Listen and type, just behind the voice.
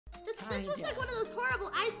This looks like one of those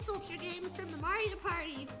horrible ice sculpture games from the Mario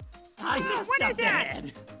Party. I messed up the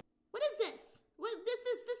head. What is this?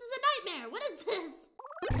 This is a nightmare. What is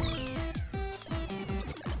this?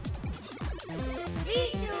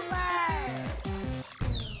 Vtubers!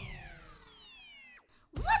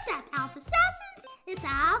 What's up, Alpha Assassins? It's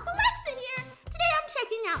Alpha Lexa here. Today I'm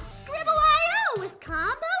checking out Scribble.io with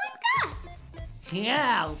Combo and Gus.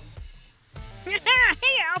 Yeah.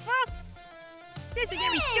 Hey, Alpha! This is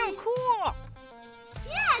gonna be so cool!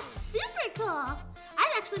 Yeah, it's super cool.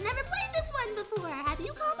 I've actually never played this one before. Have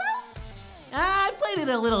you, Combo? I played it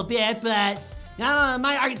a little bit, but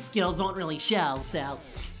my art skills won't really show, so.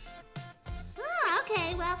 Oh,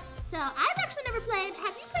 okay, well, so I've actually never played. Have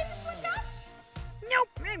you played this one, Gus? Nope,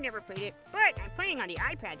 I've never played it, but I'm playing on the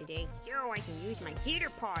iPad today, so I can use my gator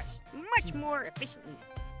paws much more efficiently.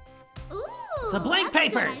 Ooh, It's a blank that's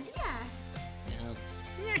paper. A good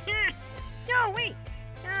idea. No, wait!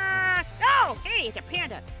 Oh, hey, it's a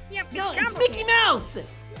panda! Yep, it's No, it's Combo Mickey Panda. Mouse!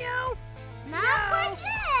 No! Not quite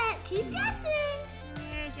yet. Keep guessing.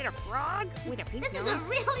 Is it a frog with a pink This nose? is a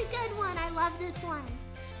really good one. I love this one.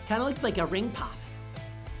 Kinda looks like a ring pop.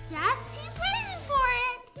 Just keep waiting for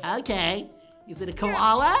it. Okay. Is it a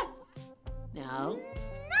koala? No.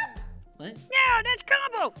 Nope. What? No, that's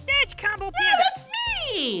Combo! That's Combo No, Panda! that's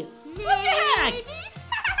me! What the heck?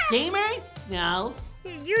 Maybe. Gamer? No.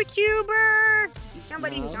 YouTuber!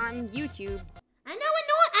 Somebody No. who's on YouTube. I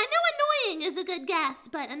know annoying is a good guess,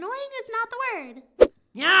 but annoying is not the word.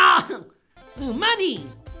 Yeah! Ooh, money!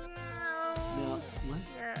 No. What?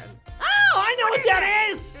 Uh, Oh, I know what that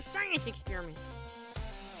is! The science experiment.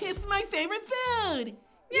 It's my favorite food!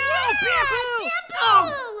 No,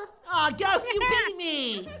 Bamboo! Oh, Gus, you beat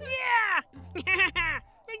me! Yeah! I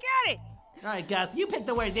got it! Alright, Gus, you pick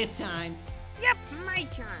the word this time. Yep, my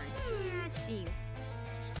turn. Let's see.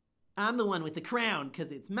 I'm the one with the crown,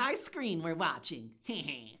 because it's my screen we're watching.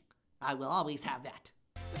 I will always have that.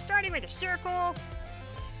 We're starting with a circle.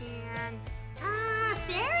 And...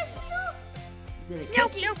 Ferris wheel? Is it a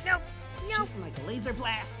Nope, cookie? nope. Shooting like a laser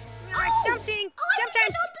blast. No, it's something. Oh, I think I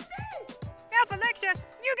Sometimes... know what this is. Alpha Lexa,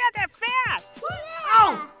 you got that fast! Yeah.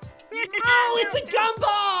 Oh! Oh, it's a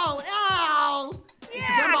gumball! Oh! It's a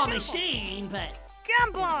Yeah, gumball gumball. machine, but...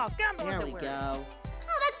 Gumball! Gumball There is we a word. go.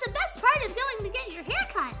 Oh, that's the best part of going to get your hair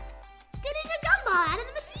cut. Getting a gumball out of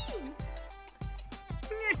the machine.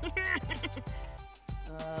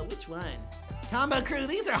 Which one? Combo Crew,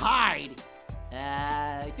 these are hard.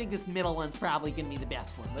 I think this middle one's probably gonna be the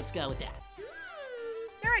best one. Let's go with that.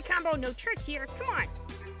 Alright, Combo, no tricks here. Come on.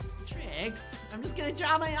 Tricks? I'm just gonna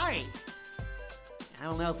draw my art. I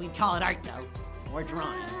don't know if we'd call it art, though. Or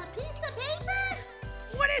drawing. A piece of paper?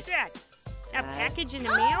 What is that? A package in the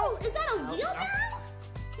Oh, mail? is that a wheelbarrow?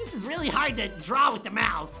 This is really hard to draw with the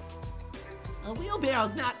mouse. A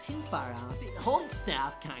wheelbarrow's not too far off. It holds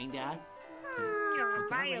stuff, kinda. A Right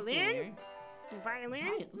violin? there. A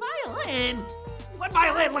violin? Violin? What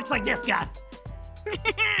violin looks like this, Gus?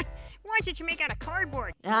 Ones that you make out of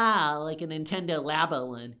cardboard. Ah, like a Nintendo Labo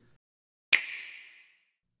one.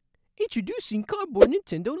 Introducing Cardboard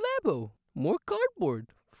Nintendo Labo. More cardboard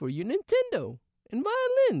for your Nintendo. And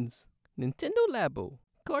violins. Nintendo Labo.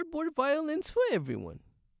 Cardboard violins for everyone.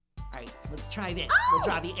 Alright, let's try this. Oh, We'll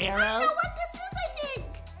draw the arrow. I know what this is, I think.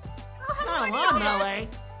 Oh, how Oh, do I do this? lawnmower.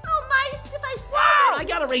 Oh, mice, if I saw Whoa! this. I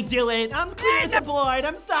gotta redo it. I'm clearing the board.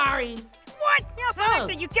 I'm sorry. What? Alpha Oh.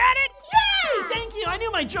 Lexa, you got it? Yay! Thank you. I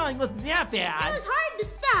knew my drawing wasn't that It bad. was hard to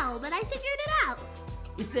spell, but I figured it out.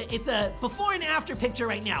 It's a before and after picture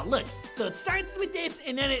right now. Look. So it starts with this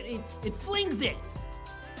and then it flings it.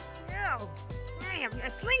 No. I have a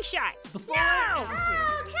slingshot. Before No. and after.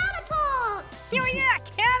 Oh, catapult! Oh yeah,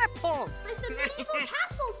 catapult. Like the medieval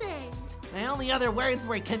castle thing. My only other words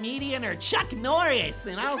were comedian or Chuck Norris,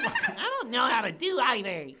 and I was like, I don't know how to do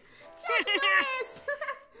either. Chuck Norris!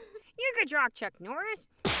 You could draw Chuck Norris.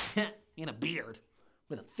 In a beard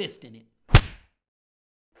with a fist in it.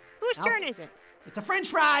 Whose Alpha. turn is it? It's a French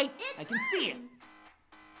fry. It's I can see it. mine.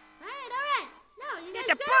 All right. No, you guys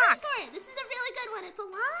It's a go right box. for it. This is a really good one. It's a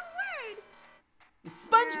long word. It's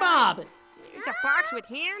SpongeBob. It's a box with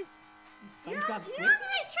hands? You're on SpongeBob's the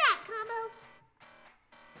right track, Combo.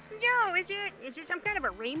 No, is it some kind of a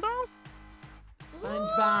rainbow?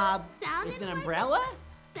 SpongeBob Ooh, sounding with an like- umbrella?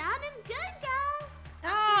 Sounding good, guys. Oh,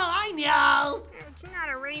 I know. It's not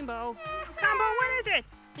a rainbow. Combo, what is it?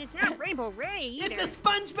 It's not Rainbow Ray either. It's a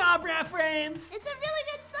SpongeBob reference. It's a really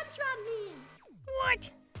good SpongeBob meme. What?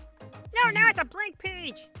 No, now it's a blank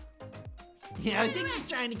page. Yeah, I think she's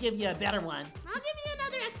trying to give you a better one. I'll give you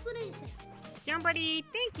another explanation.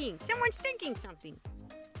 Someone's thinking something.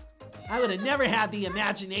 I would have never had the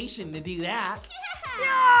imagination to do that.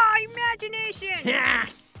 No, imagination. Yeah.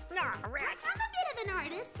 Nah, rats. I'm a bit of an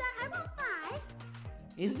artist, I won't lie.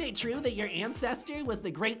 Isn't it true that your ancestor was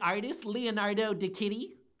the great artist Leonardo da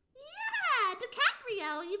Kitty? Yeah,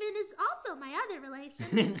 DiCaprio even is also my other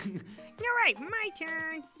relation. All right, my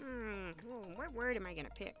turn. What word am I gonna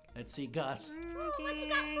pick? Let's see, Gus. What you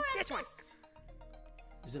got for us? This one.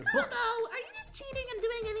 Is it a Combo, book? are you just cheating and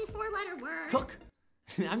doing any four-letter word? Cook.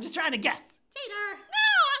 I'm just trying to guess. Cheater.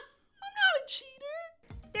 I'm not a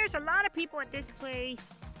cheater. There's a lot of people at this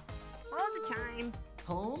place all the time.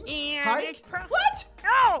 Home? And Park? it's What?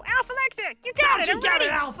 Oh, Alpha Lexa, you got How'd it you get already.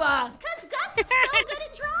 it, Alpha? Because Gus is so good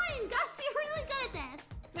at drawing. Gus, you're really good at this.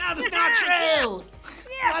 That is not true.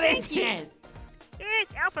 Yeah, What thank is you. it?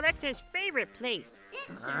 It's Alpha Lexa's favorite place.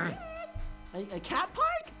 It sure is. A cat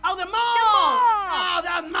park? Oh, the mall! Oh,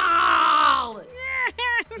 the mall!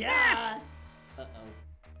 Duh.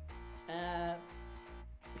 Uh-oh.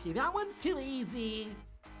 Okay, that one's too easy.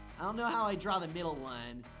 I don't know how I draw the middle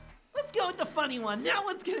one. Let's go with the funny one. That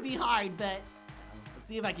one's gonna be hard, but let's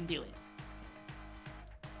see if I can do it.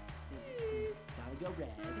 Gotta go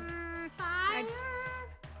red. Fire.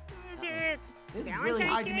 Is it? This is Valentine's really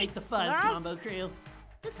hard to Day? make the fuzz, Love? Combo Crew.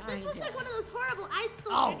 This Kinda. looks like one of those horrible ice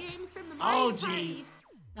sculpture Oh. games from the Mario Oh, Party. jeez.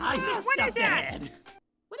 I messed what up is that? bad.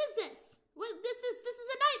 What is this? This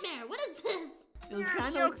is a nightmare. What is this? It Yeah, kind of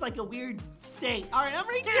so- looks like a weird state. All right, I'm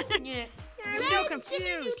redoing it. I'm Red so Jimmy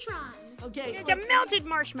confused. Neutron. Okay. It's a melted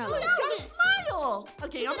marshmallow. Who Got a Elvis. smile.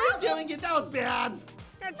 Okay, I'm Is it redoing Elvis? it. That was bad.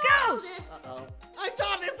 A Elvis. ghost. Uh-oh. I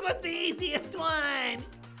thought this was the easiest one. I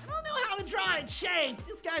don't know how to draw it shaped.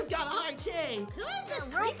 This guy's got a hard shape. Who is this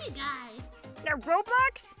Rope. creepy guy? The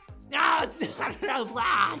Roblox? No, it's not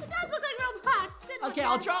Roblox. It does look like Roblox. Good one, Okay,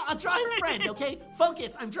 I'll guys. draw his friend, okay?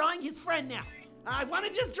 Focus, I'm drawing his friend now. I want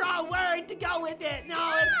to just draw a word to go with it. No,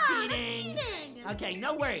 Ah, it's that's cheating. cheating. Okay,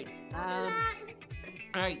 no word. That-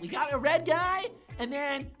 All right, we got a red guy, and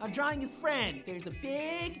then I'm drawing his friend. There's a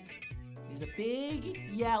big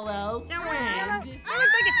yellow Someone friend. yellow? It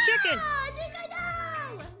looks like a chicken. Ah, I think I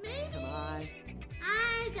know. Maybe. Come on.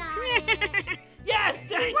 I got it. Yes,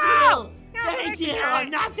 thank Wow. you. No, Thank look you. at I'm it.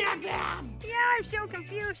 not that bad. Yeah, I'm so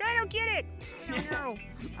confused. I don't get it. I don't know.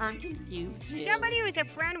 I'm confused too. Somebody who's a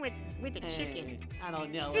friend with a chicken. I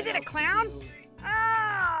don't know. Is what it a else to clown? do.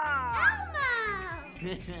 Oh!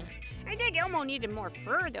 Elmo. I think Elmo needed more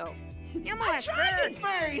fur, though. Elmo I has tried fur. it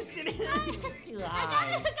first. And it was too I hard.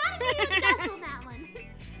 gotta agree with Gus on that one.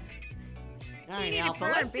 All right, need a Alpha, fur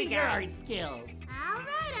and let's see big your eyes. art skills. All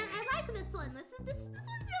right, I like this one. This one's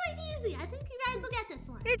really easy. I think you guys will get this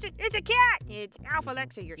one. It's a cat. It's Alpha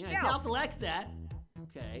Lexa Yeah, yourself. it's Alpha Lexa.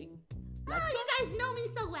 Okay. Oh, you guys know me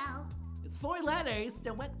so well. It's 4 letters.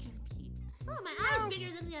 So what can it be? Oh, my eye's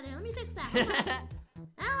bigger than the other. Let me fix that. Hold on.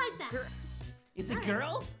 I don't like that. It's a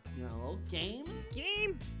girl? No. Game?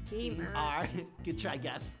 Game. Gamer. R. Good try,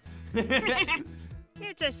 Gus.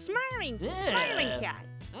 It's a smiling Yeah. cat.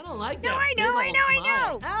 I don't like No, that. I know, big I ol' know, I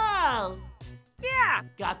smile. know. Oh, Yeah.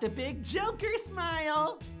 got the big Joker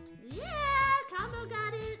smile. Yeah, Combo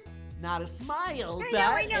got it. Not a smile, I but know,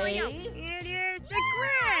 I know, I a... know. It is a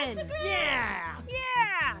grin. It's a grin. Yeah.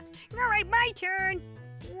 Yeah. All right, my turn.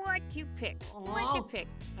 What to pick? What Oh, to pick?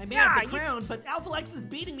 I may Ah, have the crown, but Alpha Lex is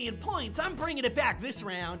beating me in points. I'm bringing it back this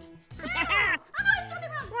round. Oh, no, I spelled it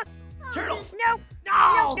wrong. What? Oh, Turtle. good. No.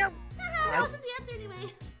 No! No. Haha, that wasn't the answer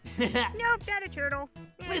anyway. Nope, not a turtle.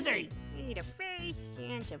 Let's Lizard. see. We need a face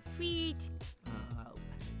and some feet.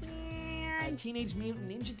 And Teenage Mutant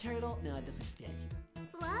Ninja Turtle? No, it doesn't fit.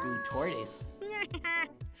 Slow. Ooh, tortoise.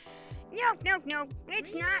 no.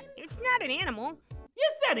 It's not an animal.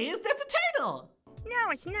 Yes, that is. That's a turtle.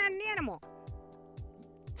 No, it's not an animal.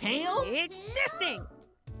 Tail? It's this thing.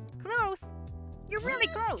 Close. You're really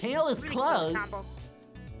close. Tail is Really close. Combo.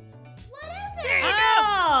 What is There it? you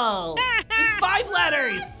Oh! It's 5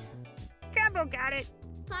 letters. Combo got it.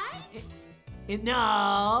 Five?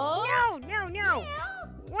 No. No. Tail?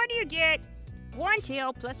 What do you get? One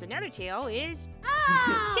tail plus another tail is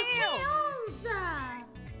Oh, Tails. tails.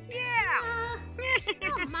 yeah.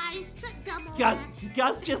 Oh, mice. Dumb old Gus, mice.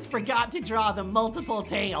 Gus just forgot to draw the multiple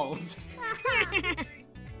tails.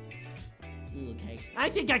 Okay. I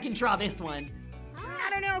think I can draw this one. I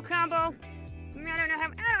don't know, Combo. I don't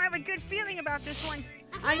have a good feeling about this one.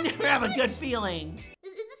 I never have a good feeling.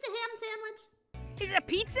 Is this a ham sandwich? Is it a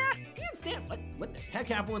pizza? Damn, Sam, what the heck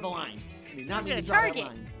happened with the line? I did not Is mean it to a draw that target?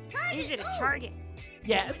 line. Target. Is it a Ooh. target?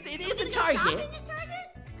 Yes, it Are we is a gonna go target. shopping at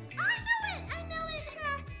Target? I know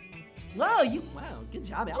it. Whoa, wow, good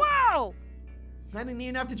job, Al. Whoa! I didn't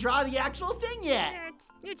even have to draw the actual thing yet.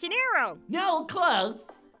 It's an arrow. No, close.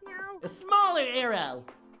 No. A smaller arrow.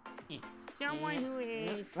 someone who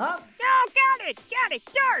is. Oh, Oh, got it! Got it!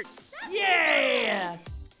 Darts! yeah!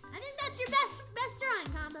 I think that's your best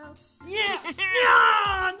drawing combo. Yeah!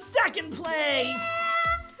 No, in second place!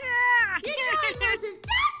 Ah! Your drawing wasn't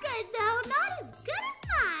that good though, not as good as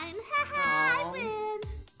mine. Haha, I Aw. win.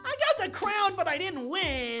 I got the crown, but I didn't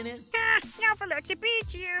win. Ah, now for Lexa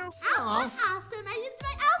beat you. Alpha awesome. I used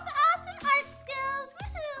my alpha awesome art skills.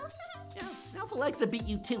 Woohoo. Now Alexa beat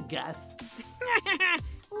you too, Gus.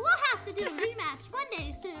 We'll have to do a rematch one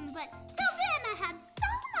day soon, but till then, I had so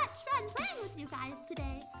much fun playing with you guys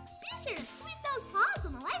today. Be sure to sweep those paws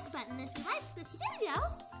on the like button if you liked this video.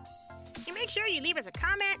 And make sure you leave us a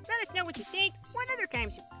comment. Let us know what you think. What other kind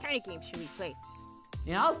of games should we play?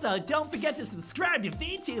 And also, don't forget to subscribe to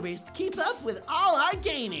Vtubers to keep up with all our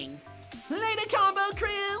gaming. Later, Combo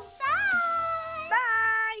Crew!